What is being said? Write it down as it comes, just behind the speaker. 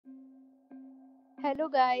Hello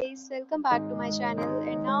guys, welcome back to my channel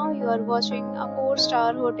and now you are watching a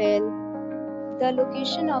 4-star hotel. The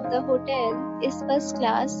location of the hotel is first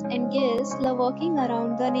class and guests love walking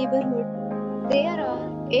around the neighborhood. There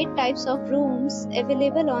are 8 types of rooms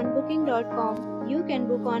available on booking.com. You can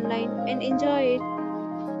book online and enjoy it.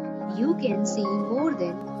 You can see more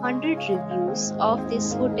than 100 reviews of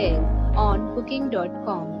this hotel on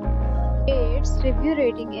booking.com. Its review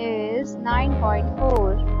rating is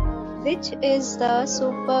 9.4. which is the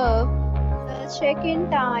superb. The check-in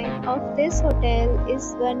time of this hotel is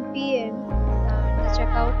 1 p.m. and the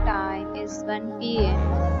checkout time is 1 p.m.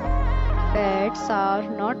 Pets are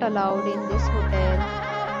not allowed in this hotel.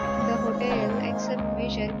 The hotel accepts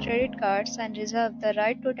major credit cards and reserves the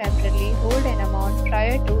right to temporarily hold an amount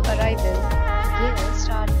prior to arrival. Guests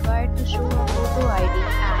are required to show a photo ID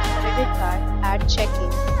and credit card at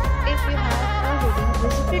check-in. If you have already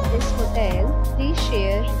visited this hotel, please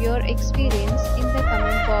share your experience in the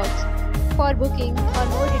comment box. For booking or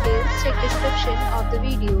more details, check description of the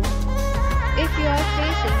video. If you are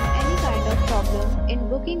facing any kind of problem in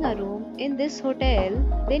booking a room in this hotel,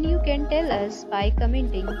 then you can tell us by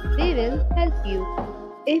commenting. We will help you.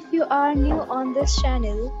 If you are new on this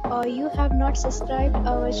channel or you have not subscribed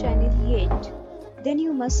our channel yet, then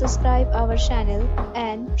you must subscribe our channel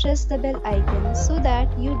and press the bell icon so that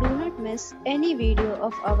you do not miss any video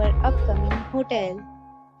of our upcoming hotel.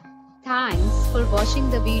 Thanks for watching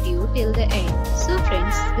the video till the end. So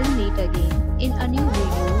friends, we'll meet again in a new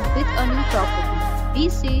video with a new property. Be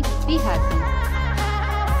safe, be happy.